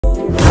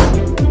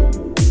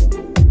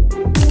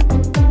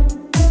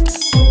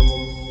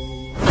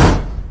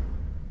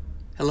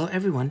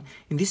everyone,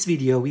 in this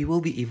video we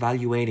will be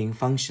evaluating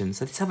functions.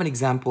 So let's have an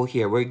example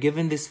here. We're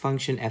given this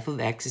function f of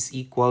x is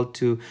equal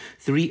to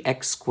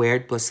 3x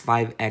squared plus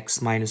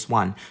 5x minus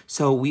 1.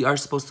 So we are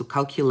supposed to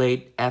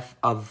calculate f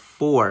of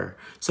 4.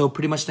 So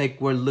pretty much like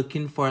we're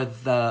looking for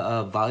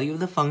the value of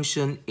the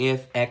function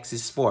if x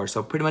is 4.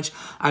 So pretty much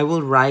I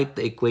will write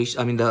the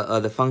equation,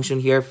 the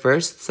function here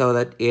first. So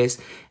that is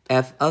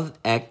f of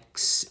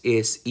x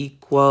is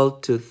equal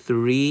to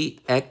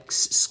 3x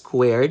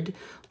squared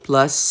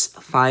plus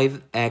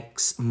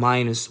 5x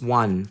minus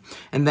 1.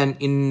 And then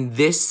in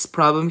this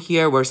problem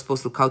here, we're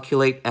supposed to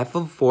calculate f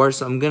of 4.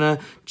 So I'm going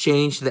to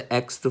change the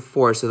x to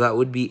 4. So that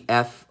would be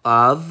f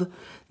of,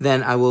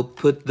 then I will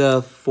put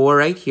the 4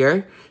 right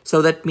here.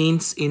 So that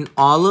means in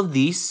all of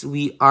these,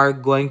 we are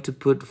going to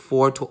put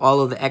 4 to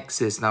all of the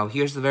x's. Now,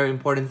 here's the very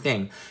important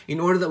thing.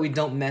 In order that we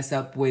don't mess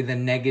up with the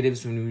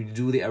negatives when we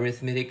do the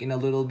arithmetic in a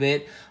little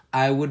bit,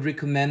 I would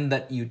recommend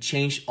that you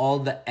change all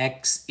the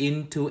x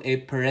into a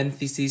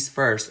parenthesis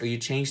first, or you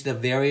change the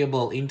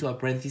variable into a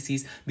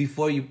parenthesis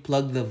before you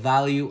plug the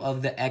value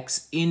of the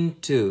x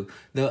into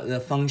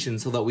the function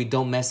so that we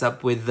don't mess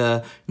up with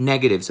the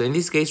negative. So in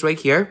this case right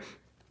here,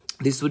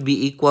 this would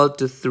be equal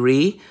to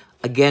 3.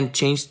 Again,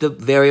 change the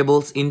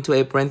variables into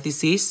a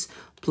parenthesis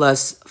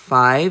plus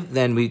 5.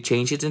 Then we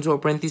change it into a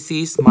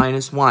parenthesis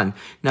minus 1.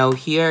 Now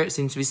here,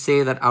 since we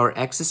say that our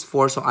x is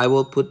 4, so I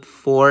will put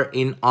 4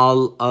 in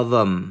all of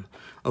them.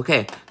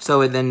 Okay,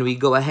 so then we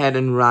go ahead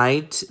and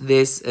write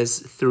this as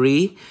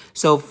 3.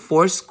 So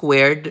 4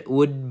 squared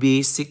would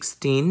be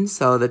 16.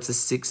 So that's a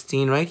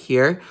 16 right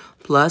here.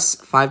 Plus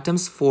 5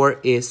 times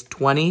 4 is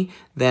 20.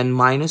 Then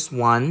minus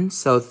 1.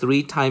 So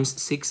 3 times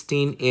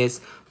 16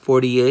 is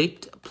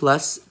 48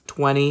 plus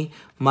 20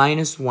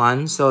 minus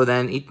 1. So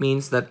then it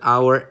means that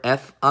our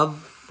f of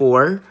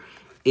 4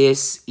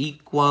 is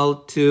equal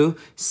to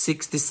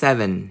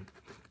 67.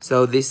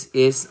 So this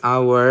is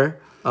our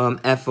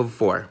f of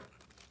 4.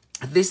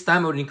 At this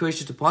time, I would encourage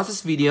you to pause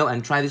this video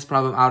and try this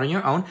problem out on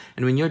your own.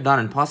 And when you're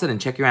done, unpause it and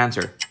check your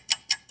answer.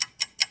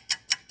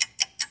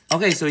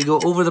 Okay, so we go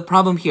over the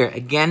problem here.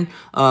 Again,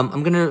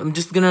 I'm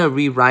just gonna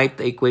rewrite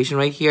the equation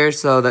right here.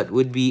 So that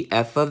would be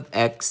f of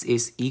x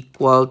is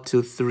equal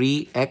to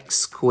 3x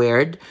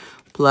squared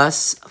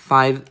plus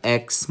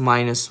 5x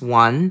minus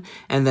 1.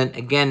 And then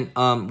again,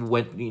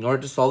 in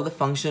order to solve the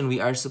function,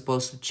 we are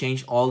supposed to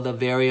change all the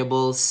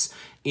variables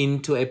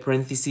into a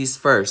parenthesis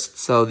first.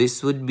 So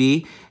this would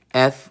be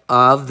f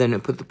of, then we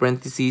put the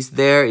parentheses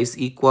there, is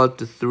equal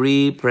to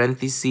 3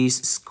 parentheses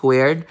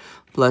squared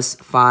plus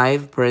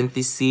 5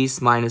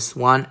 parentheses minus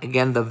 1.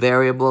 Again, the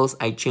variables,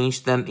 I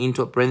changed them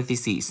into a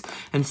parentheses.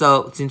 And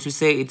so since we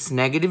say it's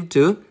negative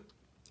 2,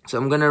 so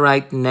I'm going to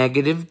write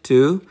negative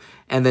 2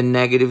 and then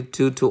negative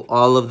 2 to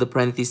all of the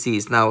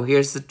parentheses. Now,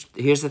 here's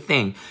the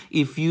thing.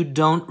 If you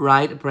don't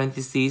write a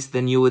parentheses,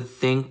 then you would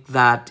think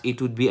that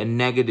it would be a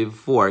negative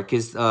 4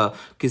 because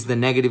the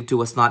negative 2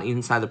 was not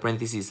inside the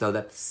parentheses. So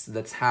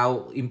that's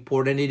how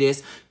important it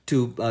is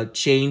to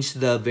change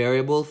the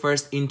variable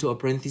first into a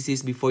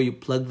parenthesis before you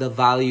plug the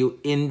value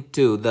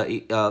into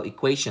the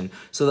equation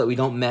so that we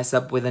don't mess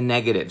up with the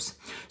negatives.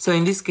 So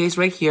in this case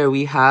right here,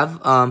 we have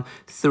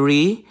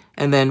 3.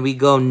 And then we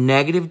go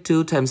negative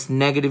 2 times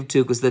negative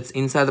 2 because that's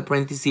inside the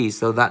parentheses.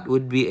 So that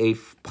would be a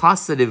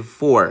positive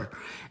 4.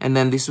 And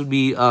then this would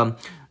be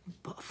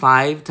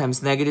 5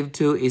 times negative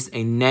 2 is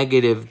a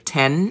negative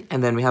 10.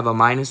 And then we have a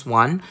minus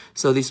 1.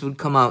 So this would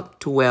come out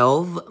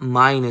 12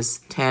 minus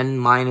 10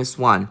 minus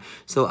 1.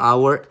 So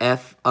our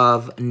f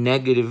of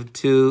negative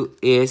 2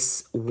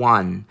 is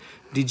 1.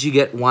 Did you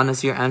get 1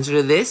 as your answer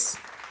to this?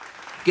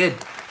 Good.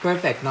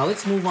 Perfect. Now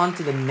let's move on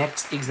to the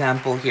next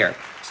example here.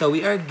 So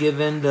we are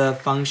given the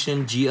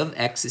function g of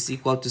x is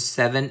equal to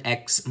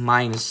 7x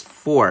minus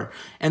 4.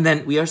 And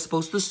then we are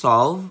supposed to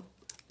solve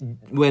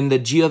when the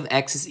g of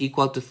x is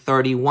equal to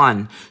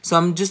 31. So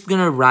I'm just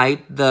going to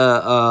write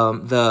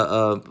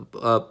the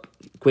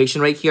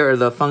equation right here, or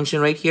the function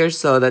right here.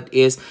 So that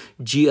is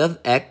g of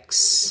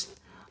x.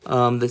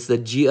 That's the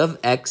g of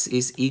x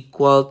is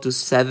equal to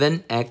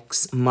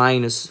 7x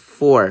minus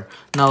 4.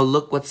 Now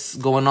look what's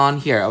going on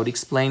here. I would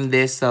explain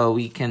this so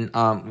we can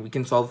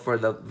solve for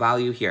the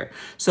value here.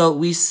 So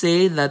we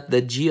say that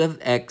the g of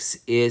x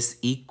is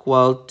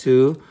equal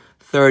to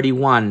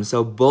 31.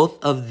 So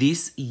both of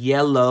these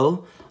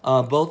yellow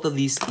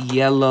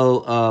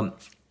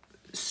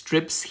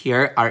strips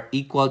here are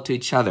equal to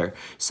each other.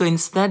 So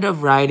instead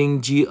of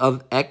writing g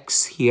of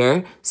x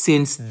here,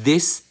 since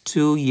these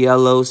two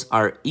yellows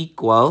are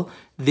equal,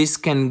 this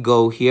can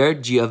go here,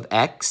 g of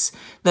x.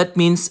 That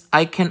means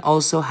I can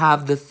also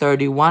have the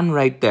 31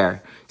 right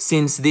there.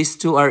 Since these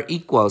two are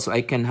equal, so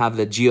I can have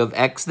the g of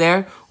x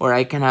there, or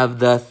I can have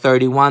the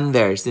 31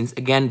 there. Since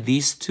again,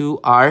 these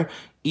two are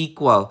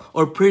equal.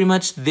 Or pretty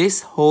much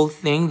this whole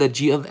thing, the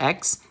g of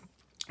x,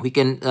 we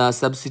can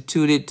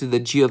substitute it to the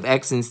g of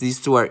x. Since these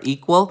two are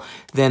equal,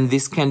 then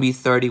this can be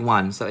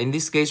 31. So in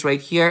this case right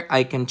here,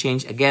 I can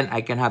change again.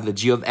 I can have the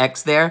g of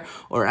x there,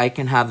 or I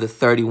can have the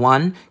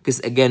 31, because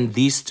again,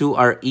 these two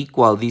are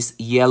equal. These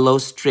yellow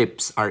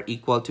strips are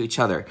equal to each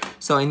other.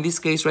 So in this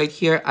case right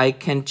here, I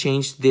can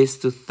change this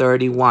to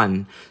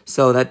 31.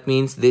 So that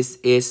means this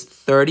is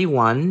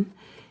 31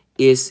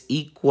 is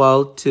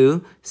equal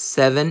to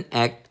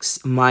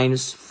 7x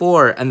minus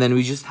 4. And then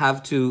we just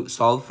have to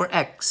solve for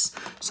x.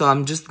 So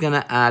I'm just going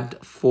to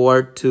add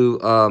 4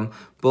 to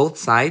both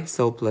sides.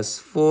 So plus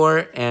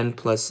 4 and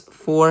plus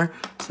 4.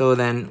 So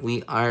then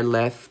we are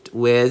left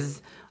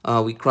with,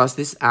 we cross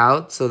this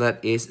out. So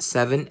that is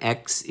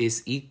 7x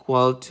is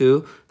equal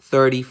to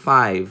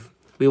 35.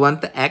 We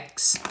want the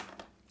x.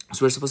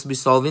 So we're supposed to be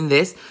solving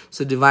this.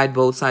 So divide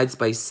both sides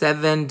by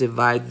 7.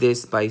 Divide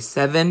this by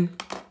 7.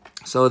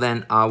 So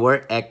then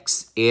our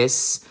x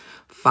is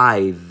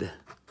 5.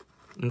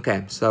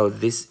 Okay, so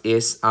this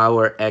is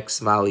our x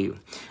value.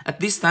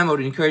 At this time, I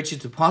would encourage you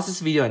to pause this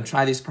video and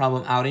try this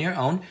problem out on your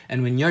own.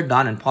 And when you're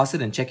done, pause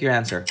it and check your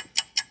answer.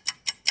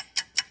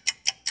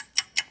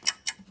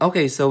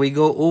 Okay, so we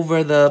go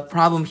over the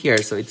problem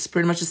here. So it's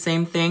pretty much the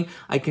same thing.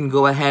 I can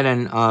go ahead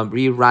and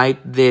rewrite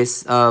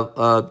this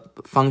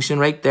function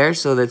right there.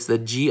 So that's the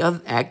g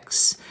of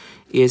x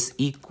is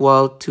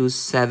equal to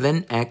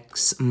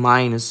 7x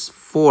minus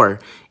 4.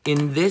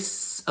 In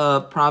this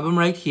problem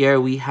right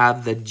here, we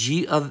have the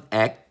g of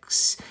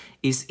x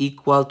is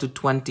equal to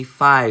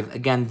 25.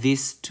 Again,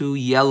 these two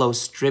yellow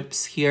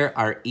strips here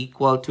are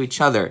equal to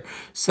each other.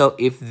 So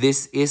if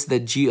this is the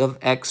g of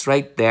x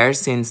right there,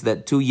 since the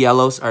two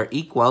yellows are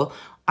equal,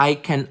 I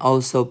can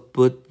also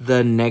put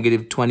the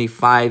negative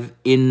 25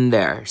 in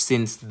there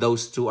since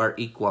those two are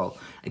equal.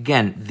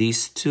 Again,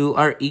 these two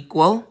are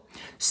equal.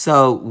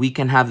 So we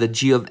can have the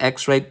g of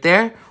x right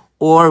there,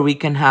 or we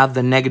can have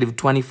the negative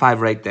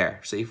 25 right there.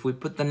 So if we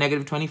put the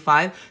negative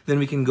 25, then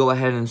we can go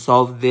ahead and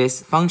solve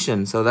this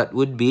function. So that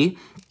would be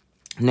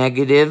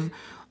negative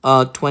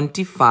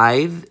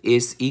 25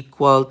 is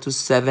equal to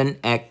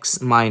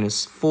 7x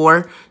minus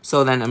 4.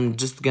 So then I'm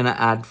just going to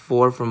add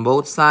 4 from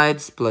both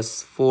sides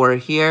plus 4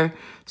 here.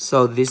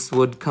 So this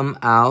would come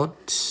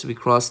out, we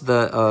cross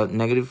the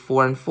negative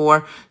 4 and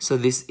 4. So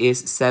this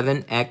is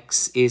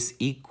 7x is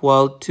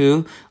equal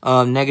to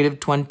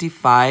negative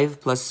 25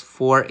 plus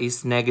 4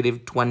 is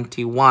negative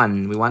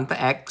 21. We want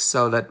the x,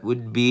 so that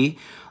would be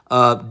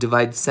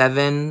divide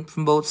 7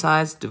 from both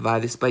sides,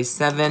 divide this by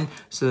 7.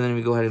 So then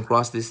we go ahead and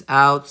cross this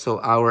out. So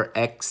our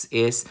x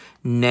is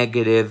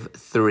negative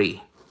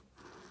 3.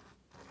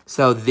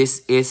 So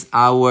this is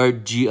our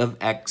g of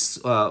x.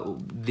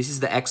 This is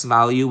the x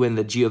value when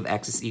the g of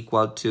x is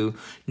equal to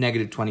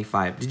negative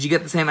 25. Did you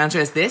get the same answer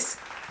as this?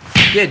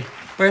 Good.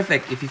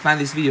 Perfect. If you find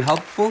this video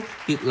helpful,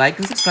 hit like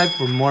and subscribe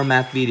for more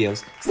math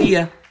videos. See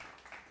ya!